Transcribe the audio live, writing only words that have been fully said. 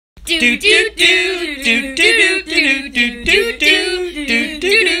Read!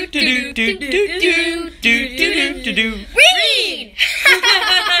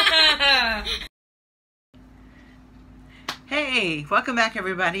 Hey, welcome back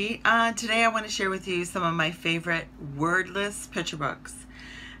everybody. Today I want to share with you some of my favorite wordless picture books.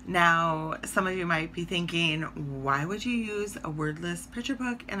 Now, some of you might be thinking, why would you use a wordless picture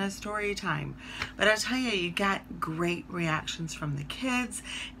book in a story time? But I'll tell you, you get great reactions from the kids.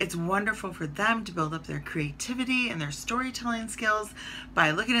 It's wonderful for them to build up their creativity and their storytelling skills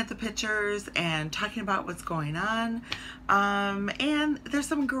by looking at the pictures and talking about what's going on. And there's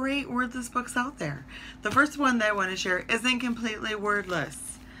some great wordless books out there. The first one that I want to share isn't completely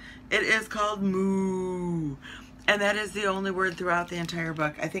wordless. It is called Moo. And that is the only word throughout the entire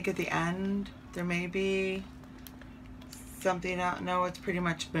book. I think at the end there may be something out. No, it's pretty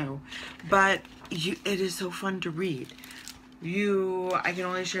much moo. But it is so fun to read. I can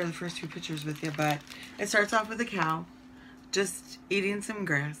only share the first few pictures with you, but it starts off with a cow just eating some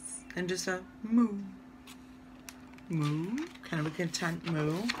grass and just a moo. Moo. Kind of a content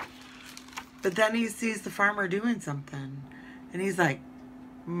moo. But then he sees the farmer doing something. And he's like,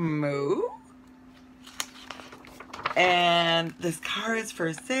 moo? And this car is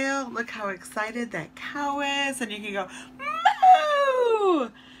for sale. Look how excited that cow is. And you can go, moo!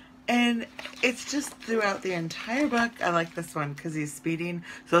 And it's just throughout the entire book. I like this one because he's speeding.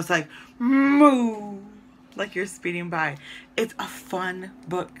 So it's like, moo! Like you're speeding by. It's a fun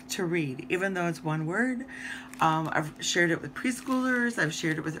book to read, even though it's one word. I've shared it with preschoolers. I've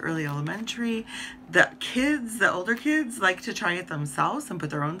shared it with early elementary. The kids, the older kids, like to try it themselves and put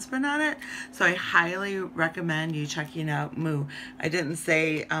their own spin on it. So I highly recommend you checking out Moo. I didn't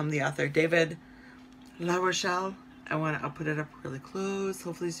say the author, David LaRochelle. I'll put it up really close,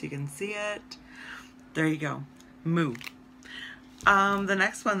 hopefully so you can see it. There you go, Moo. The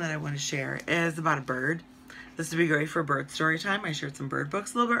next one that I want to share is about a bird. This would be great for bird story time. I shared some bird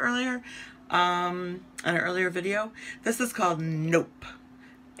books a little bit earlier. In an earlier video. This is called Nope,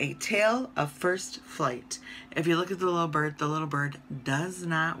 A Tale of First Flight. If you look at the little bird does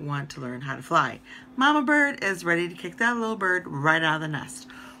not want to learn how to fly. Mama bird is ready to kick that little bird right out of the nest.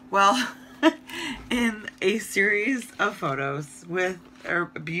 Well, in a series of photos with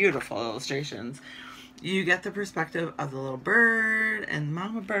beautiful illustrations, you get the perspective of the little bird and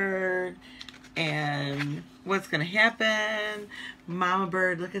mama bird and what's gonna happen. Mama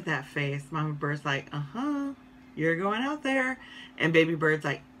bird, look at that face. Mama bird's like, you're going out there. And baby bird's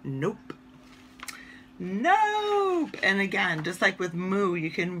like, nope. Nope. And again, just like with Moo,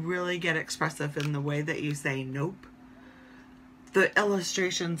 you can really get expressive in the way that you say nope. The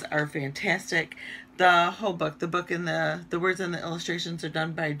illustrations are fantastic. The whole book, the book and the words and the illustrations are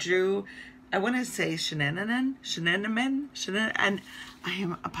done by Drew. I want to say Sheneman, and I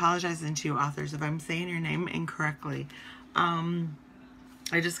am apologizing to you authors if I'm saying your name incorrectly.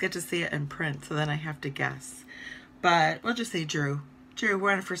 I just get to see it in print, so then I have to guess. But we'll just say Drew. Drew,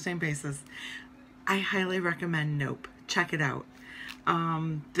 we're on a first name basis. I highly recommend Nope. Check it out.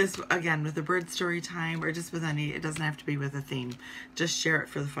 This, again, with a bird story time or just with any, it doesn't have to be with a theme. Just share it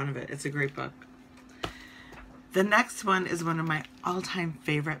for the fun of it. It's a great book. The next one is one of my all-time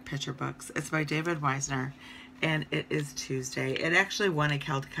favorite picture books. It's by David Wiesner, and it is Tuesday. It actually won a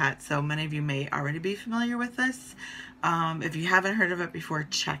Caldecott, so many of you may already be familiar with this. If you haven't heard of it before,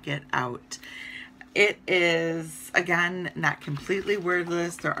 check it out. It is, again, not completely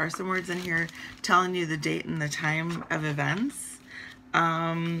wordless. There are some words in here telling you the date and the time of events.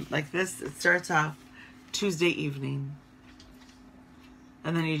 Like this, it starts off Tuesday evening.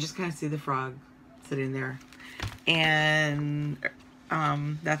 And then you just kind of see the frog sitting there. And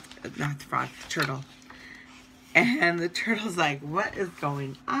that's not the frog, the turtle. And the turtle's like, what is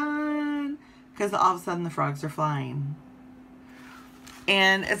going on? Because all of a sudden the frogs are flying.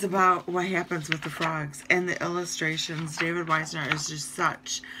 And it's about what happens with the frogs and the illustrations. David Wiesner is just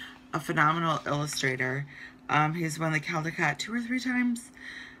such a phenomenal illustrator. He's won the Caldecott 2 or 3 times.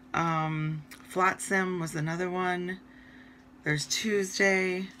 Flotsam was another one. There's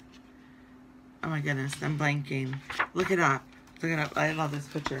Tuesday. Oh my goodness, I'm blanking. Look it up. Look it up. I love this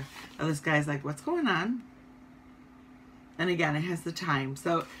picture. And this guy's like, what's going on? And again, it has the time.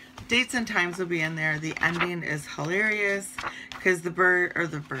 So dates and times will be in there. The ending is hilarious because the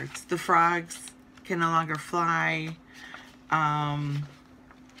frogs can no longer fly. And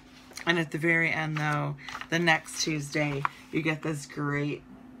at the very end, though, the next Tuesday, you get this great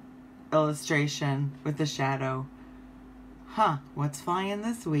illustration with the shadow. What's flying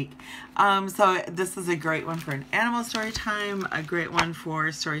this week? So this is a great one for an animal story time, a great one for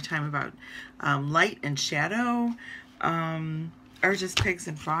story time about light and shadow. or just pigs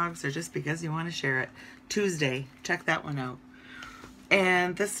and frogs, or just because you want to share it. Tuesday, check that one out.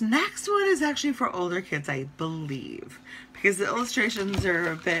 And this next one is actually for older kids, I believe, because the illustrations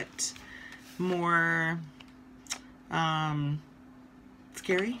are a bit more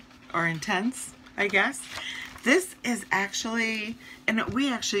scary or intense, I guess. This is actually, and we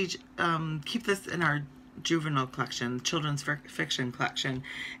actually keep this in our juvenile collection, children's fiction collection,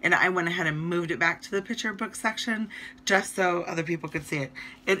 and I went ahead and moved it back to the picture book section just so other people could see it.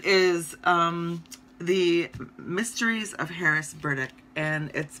 It is The Mysteries of Harris Burdick,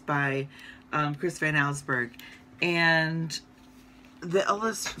 and it's by Chris Van Allsburg. And let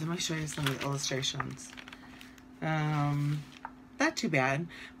me show you some of the illustrations. Not too bad.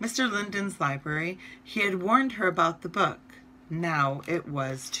 Mr. Linden's library. He had warned her about the book. Now it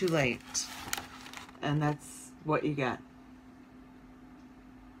was too late. And that's what you get.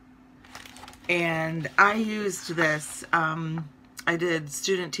 And I used this, I did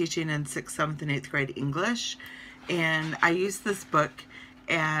student teaching in 6th, 7th, and 8th grade English, and I used this book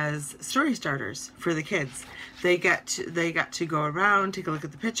as story starters for the kids. They got to go around, take a look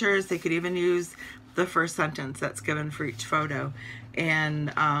at the pictures. They could even use the first sentence that's given for each photo, and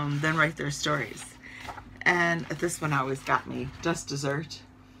then write their stories. And this one always got me, Just Dessert,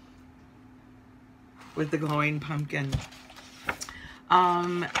 with the glowing pumpkin.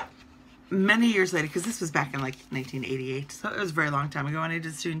 Many years later, because this was back in like 1988, so it was a very long time ago when I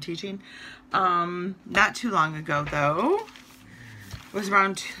did student teaching. Not too long ago though, it was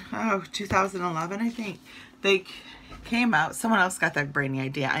around 2011, I think. They came out, someone else got that brainy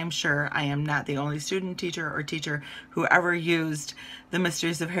idea. I'm sure I am not the only student teacher or teacher who ever used The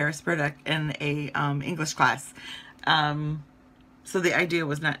Mysteries of Harris Burdick in a English class. So the idea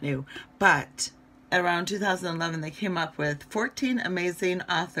was not new, but around 2011, they came up with 14 amazing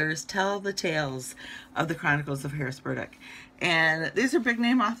authors tell the tales of the Chronicles of Harris Burdick. And these are big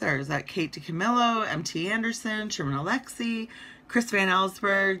name authors like Kate DiCamillo, M.T. Anderson, Sherman Alexie, Chris Van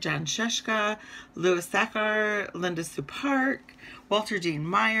Allsburg, John Sheshka, Louis Sachar, Linda Sue Park, Walter Dean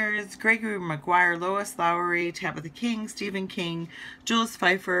Myers, Gregory Maguire, Lois Lowry, Tabitha King, Stephen King, Jules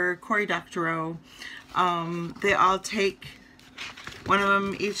Pfeiffer, Cory Doctorow. They all take... One of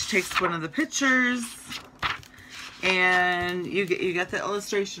them each takes one of the pictures, and you get the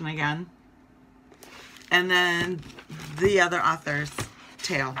illustration again, and then the other author's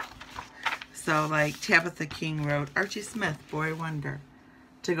tale. So like Tabitha King wrote Archie Smith, Boy Wonder,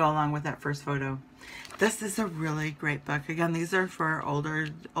 to go along with that first photo. This is a really great book. Again, these are for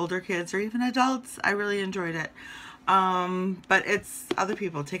older kids or even adults. I really enjoyed it. But it's other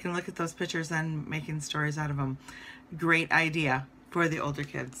people taking a look at those pictures and making stories out of them. Great idea for the older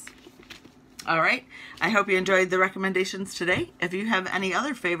kids. All right, I hope you enjoyed the recommendations today. If you have any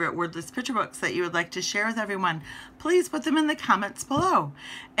other favorite wordless picture books that you would like to share with everyone, please put them in the comments below.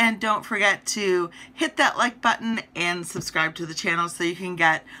 And don't forget to hit that like button and subscribe to the channel so you can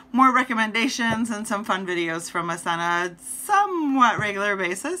get more recommendations and some fun videos from us on a somewhat regular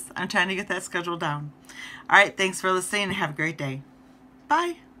basis. I'm trying to get that schedule down. All right, thanks for listening and have a great day.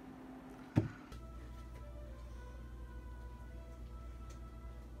 Bye.